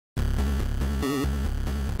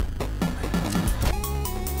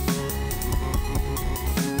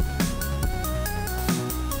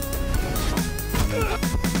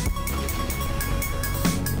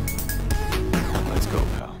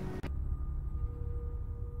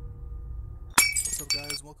What's up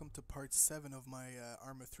guys, welcome to part 7 of my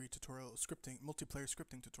Arma 3 tutorial multiplayer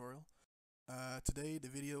scripting tutorial. Today the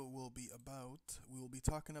video will be we will be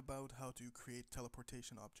talking about how to create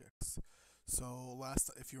teleportation objects. So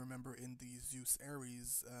if you remember in the Zeus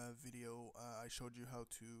Ares video, I showed you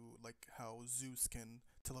how Zeus can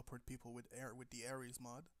teleport people with the Ares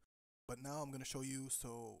mod. But now I'm going to show you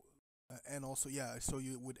and also I show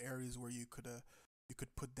you with Ares where you could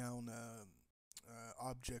put down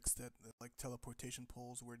objects that like teleportation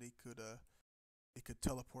poles where they could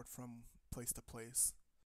teleport from place to place,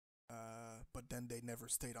 but then they never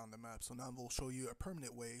stayed on the map. So now we'll show you a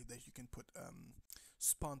permanent way that you can put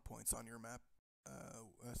spawn points on your map.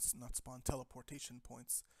 Not spawn, teleportation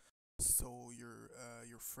points. So your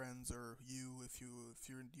friends or you, if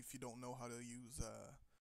you don't know how to use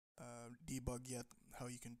debug yet, how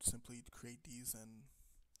you can simply create these and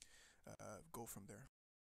go from there.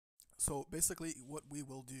 So basically, what we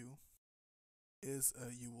will do is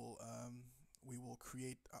we will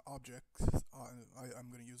create objects. I'm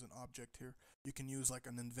going to use an object here. You can use like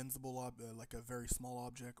an invincible like a very small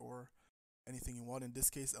object or anything you want. In this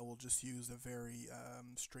case, I will just use a very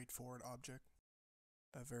straightforward object,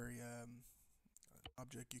 a very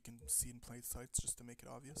object you can see in plain sight, just to make it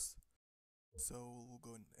obvious. So we'll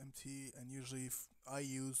go in empty, and usually I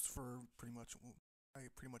pretty much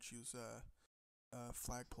use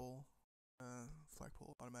flagpole.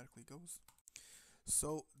 Flagpole automatically goes.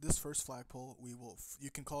 So this first flagpole, you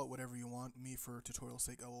can call it whatever you want. Me, for tutorial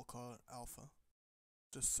sake, I will call it alpha,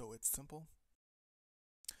 just so it's simple.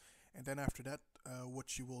 And then after that,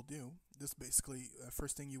 what you will do, this basically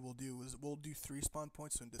first thing you will do is we'll do 3 spawn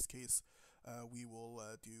points. So in this case,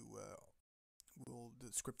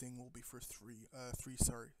 the scripting will be for three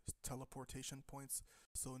teleportation points.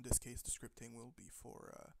 So in this case, the scripting will be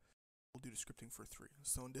for we'll do the scripting for 3.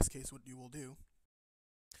 So in this case, what you will do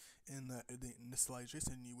in the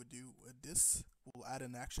initialization, you would do this. We'll add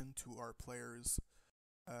an action to our players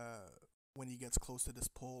when he gets close to this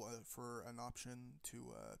pole for an option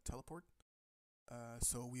to teleport.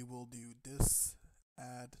 So we will do this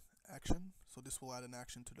add action. So this will add an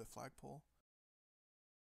action to the flagpole.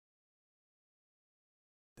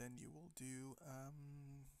 Then you will do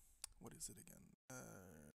what is it again?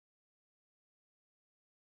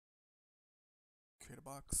 Create a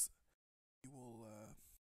box. You will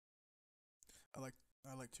I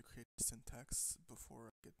like to create syntax before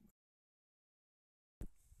I get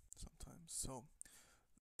sometimes. So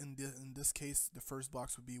in this case, the first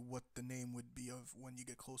box would be what the name would be of when you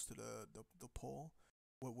get close to the pole,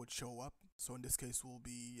 what would show up. So in this case will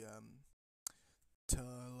be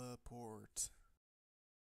teleport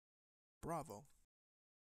Bravo.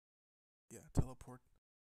 Yeah, teleport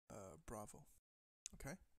Bravo.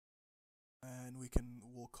 Okay. And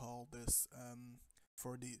we'll call this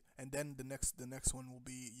and then the next one will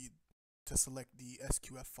be to select the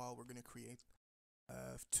SQF file we're going to create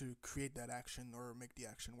to create that action or make the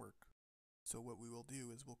action work. So what we will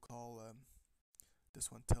do is we'll call this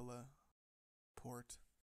one teleport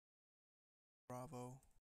bravo.sqf.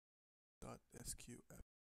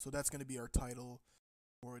 So that's going to be our title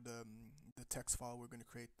for the text file we're going to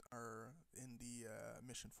create in the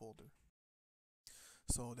mission folder.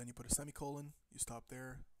 So then you put a semicolon, you stop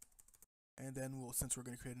there, and then since we're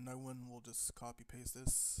going to create another one, we'll just copy paste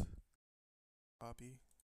this, copy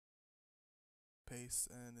paste,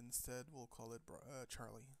 and instead we'll call it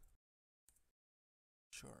Charlie.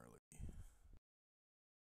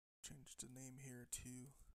 Change the name here to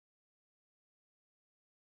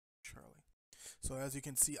Charlie. So as you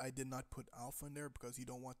can see, I did not put alpha in there because you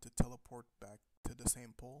don't want to teleport back to the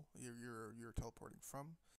same pole you're teleporting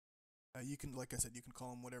from. You can, like I said, you can call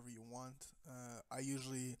them whatever you want. I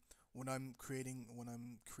usually, when I'm creating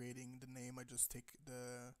the name, I just take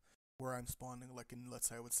where I'm spawning, like in, let's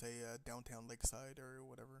say, I would say downtown Lakeside or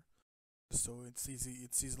whatever. So it's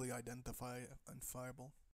easily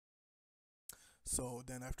identifiable. So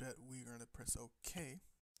then after that, we're gonna press OK,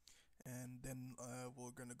 and then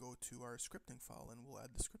we're gonna go to our scripting file and we'll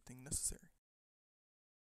add the scripting necessary.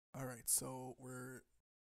 All right, so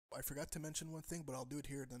I forgot to mention one thing, but I'll do it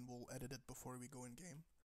here, then we'll edit it before we go in game.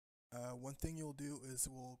 One thing you'll do is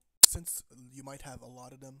since you might have a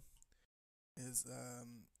lot of them, is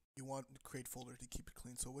you want to create folders to keep it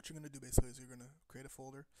clean. So what you're going to do basically is you're going to create a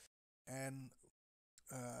folder, and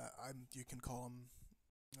you can call them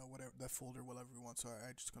whatever that folder, whatever you want. So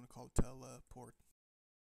I'm just going to call it teleport,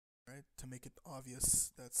 right? To make it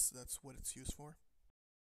obvious, that's what it's used for.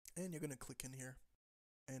 And you're going to click in here,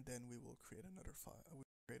 and then we will create another file.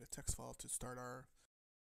 Create a text file to start our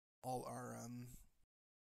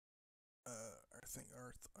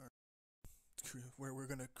where we're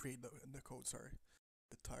gonna create the code. Sorry, a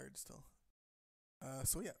bit tired still.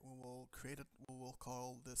 So yeah, we'll create it. We'll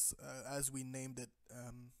call this as we named it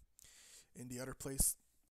in the other place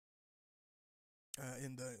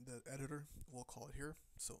in the editor. We'll call it here.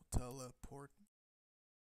 So teleport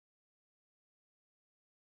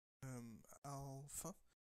alpha.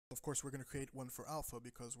 Of course, we're gonna create one for alpha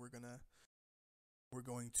because we're gonna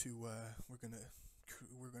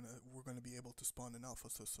be able to spawn an alpha.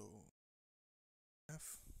 So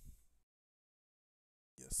F.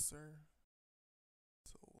 Yes, sir.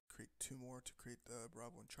 So we'll create two more to create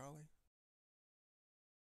Bravo and Charlie.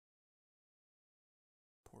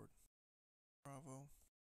 Port Bravo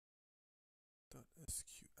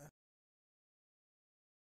 .sqf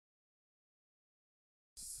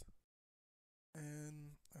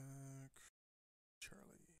and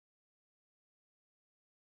Charlie.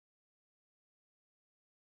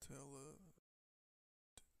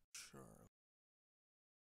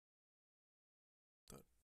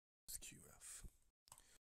 Charlie.sqf.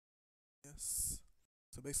 Yes.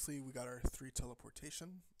 So basically, we got our 3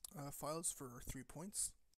 teleportation files for our 3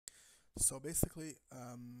 points. So basically,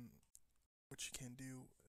 what you can do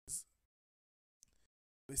is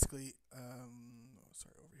basically,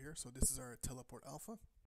 sorry, over here. So this is our teleport alpha.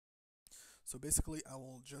 So basically, I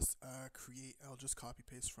will just I'll just copy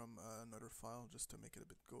paste from another file just to make it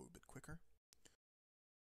go a bit quicker.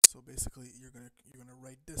 So basically, you're gonna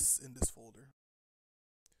write this in this folder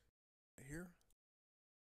right here.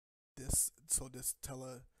 This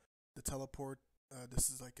the teleport. This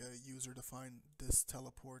is like a user defined. This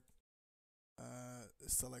teleport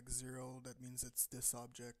select 0. That means it's this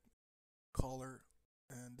object caller,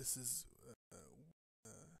 and this is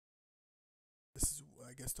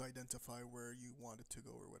I guess to identify where you want it to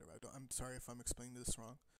go or whatever. I'm sorry if I'm explaining this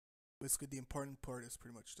wrong. Basically, the important part is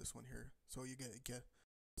pretty much this one here. So you get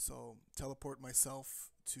so teleport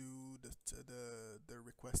myself to the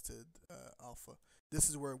requested alpha. This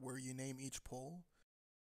is where you name each pole.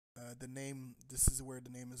 The name. This is where the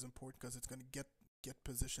name is important because it's going to get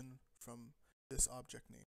position from this object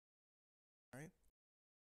name. All right.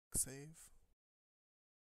 Save.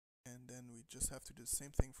 And then we just have to do the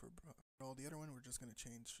same thing for all the other one. We're just going to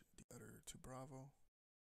change the other to Bravo.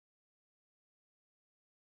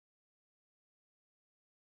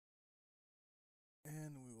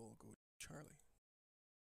 And we will go to Charlie.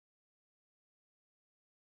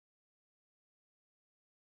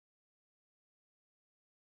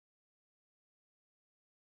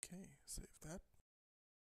 Okay, save that.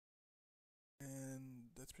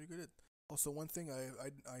 And that's pretty good. Also, one thing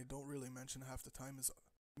I don't really mention half the time is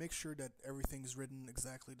make sure that everything's written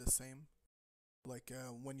exactly the same. Like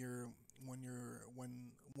when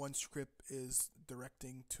one script is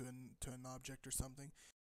directing to an object or something,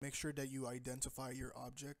 make sure that you identify your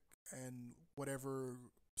object and whatever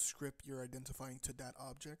script you're identifying to that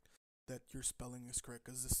object, that your spelling is correct.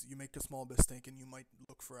 Because you make a small mistake and you might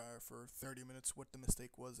look for 30 minutes what the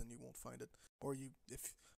mistake was and you won't find it. Or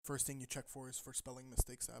if first thing you check for is for spelling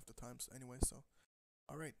mistakes half the times anyway. So,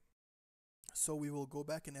 all right. So we will go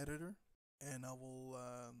back in editor, and I will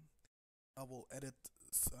edit.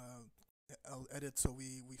 I'll edit so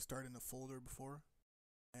we start in a folder before,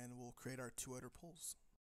 and we'll create our 2 other polls.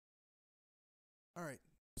 All right.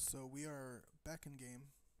 So we are back in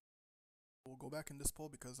game. We'll go back in this poll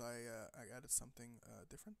because I added something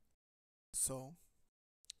different. So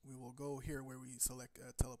we will go here where we select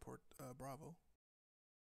teleport Bravo.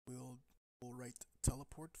 We'll write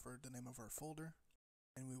teleport for the name of our folder,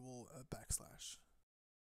 and we will backslash.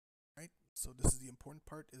 Right. So this is the important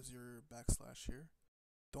part, is your backslash here.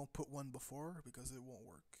 Don't put 1 before because it won't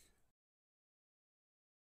work.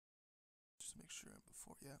 Just make sure I'm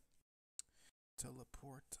before. Yeah.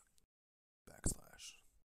 Teleport backslash.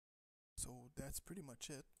 So that's pretty much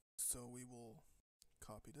it. So we will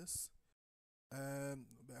copy this.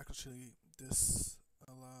 Actually, this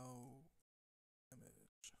allow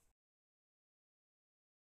image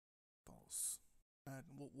false, and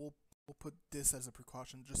we'll put this as a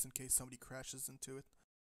precaution just in case somebody crashes into it.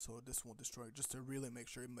 So this won't destroy it, just to really make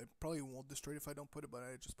sure. It probably won't destroy it if I don't put it, but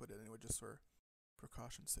I just put it anyway, just for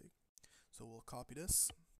precaution's sake. So we'll copy this,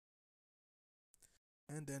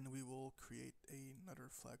 and then we will create another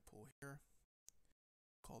flagpole here.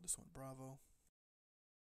 Call this one Bravo.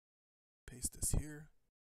 Paste this here.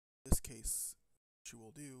 In this case, what you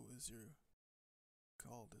will do is you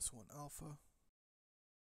call this one Alpha.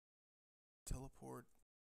 Teleport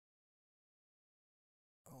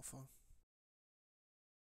Alpha.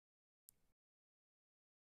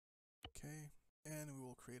 Okay, and we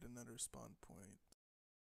will create another spawn point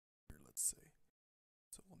here, let's say.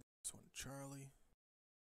 So we'll name this one Charlie.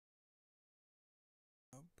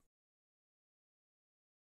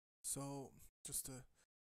 So just to,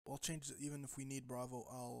 I'll change it. Even if we need Bravo,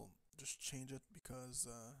 I'll just change it because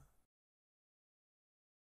I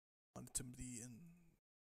want it to be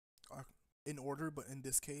in order. But in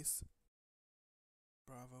this case,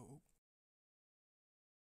 Bravo,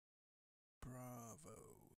 Bravo.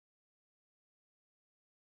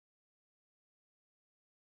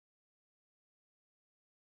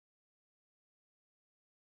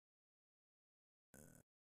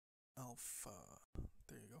 Alpha.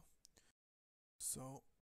 There you go. So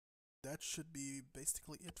that should be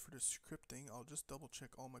basically it for the scripting. I'll just double check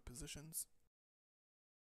all my positions.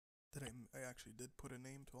 That I actually did put a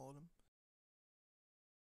name to all of them.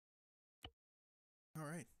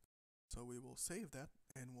 Alright, so we will save that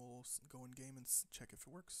and we'll go in game and check if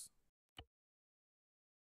it works.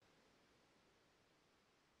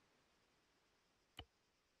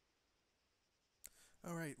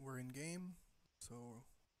 Alright, we're in game. So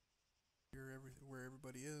here where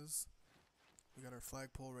everybody is. We got our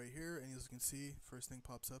flagpole right here, and as you can see, first thing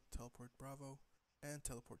pops up, teleport Bravo and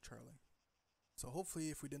teleport Charlie. So hopefully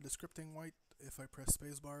if we did the scripting right, if I press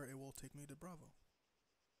spacebar, it will take me to Bravo.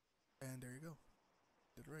 And there you go.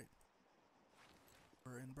 Did right.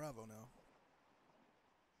 We're in Bravo now.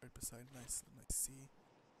 Right beside nice C.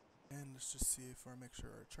 And let's just see if I make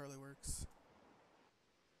sure our Charlie works.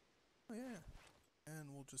 Oh yeah.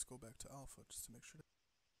 And we'll just go back to Alpha just to make sure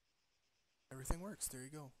that everything works. There you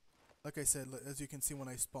go. Like I said, as you can see when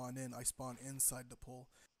I spawn in, I spawn inside the pole.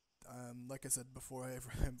 Like I said before, I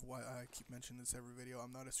keep mentioning this every video,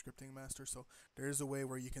 I'm not a scripting master, so there is a way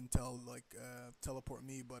where you can tell, like, teleport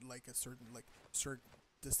me, but like a certain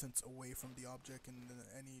distance away from the object and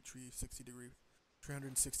any 360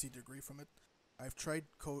 degree from it. I've tried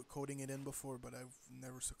coding it in before, but I've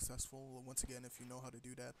never successful. Once again, if you know how to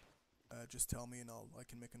do that, just tell me and I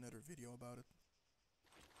can make another video about it.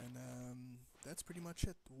 And that's pretty much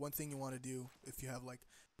it. One thing you want to do if you have like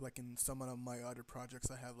in some of my other projects,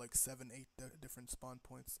 I have like 7, 8 different spawn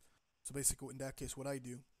points. So basically, in that case, what I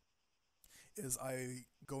do is I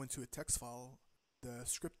go into a text file, the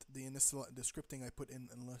scripting I put in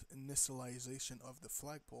initialization of the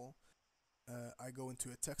flagpole. I go into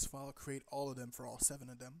a text file, create all of them for all 7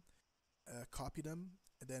 of them, copy them,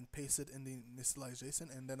 and then paste it in the initialization,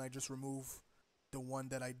 and then I just remove the one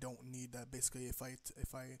that I don't need. That basically, if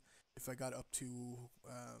I got up to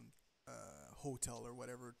hotel or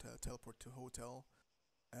whatever, to teleport to hotel,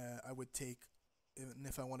 I would take, and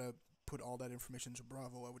if I want to put all that information to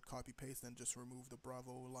Bravo, I would copy paste and just remove the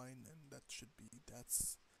Bravo line, and that should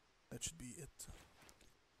be it.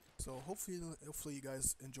 So hopefully you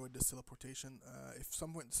guys enjoyed this teleportation. If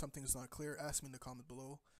something is not clear, ask me in the comment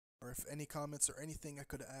below, or if any comments or anything I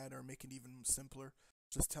could add or make it even simpler,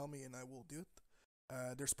 just tell me and I will do it.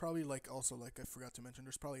 There's probably also I forgot to mention,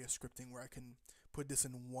 there's probably a scripting where I can put this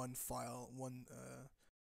in one file,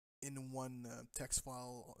 in one text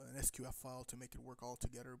file, an SQF file, to make it work all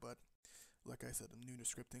together. But like I said, I'm new to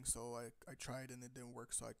scripting, so I tried and it didn't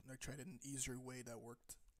work. So I tried an easier way that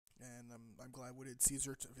worked, and I'm glad with it. It's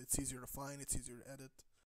easier to find, it's easier to edit,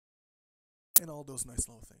 and all those nice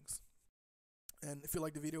little things. And if you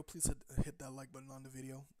like the video, please hit that like button on the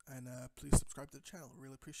video, and please subscribe to the channel.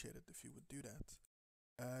 Really appreciate it if you would do that.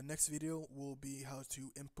 Next video will be how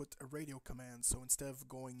to input a radio command. So instead of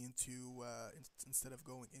going into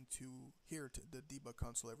here to the debug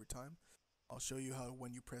console every time, I'll show you how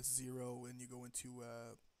when you press 0 and you go into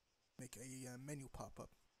make a menu pop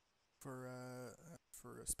up for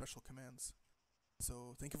special commands.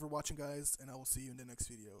 So thank you for watching, guys, and I will see you in the next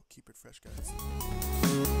video. Keep it fresh, guys.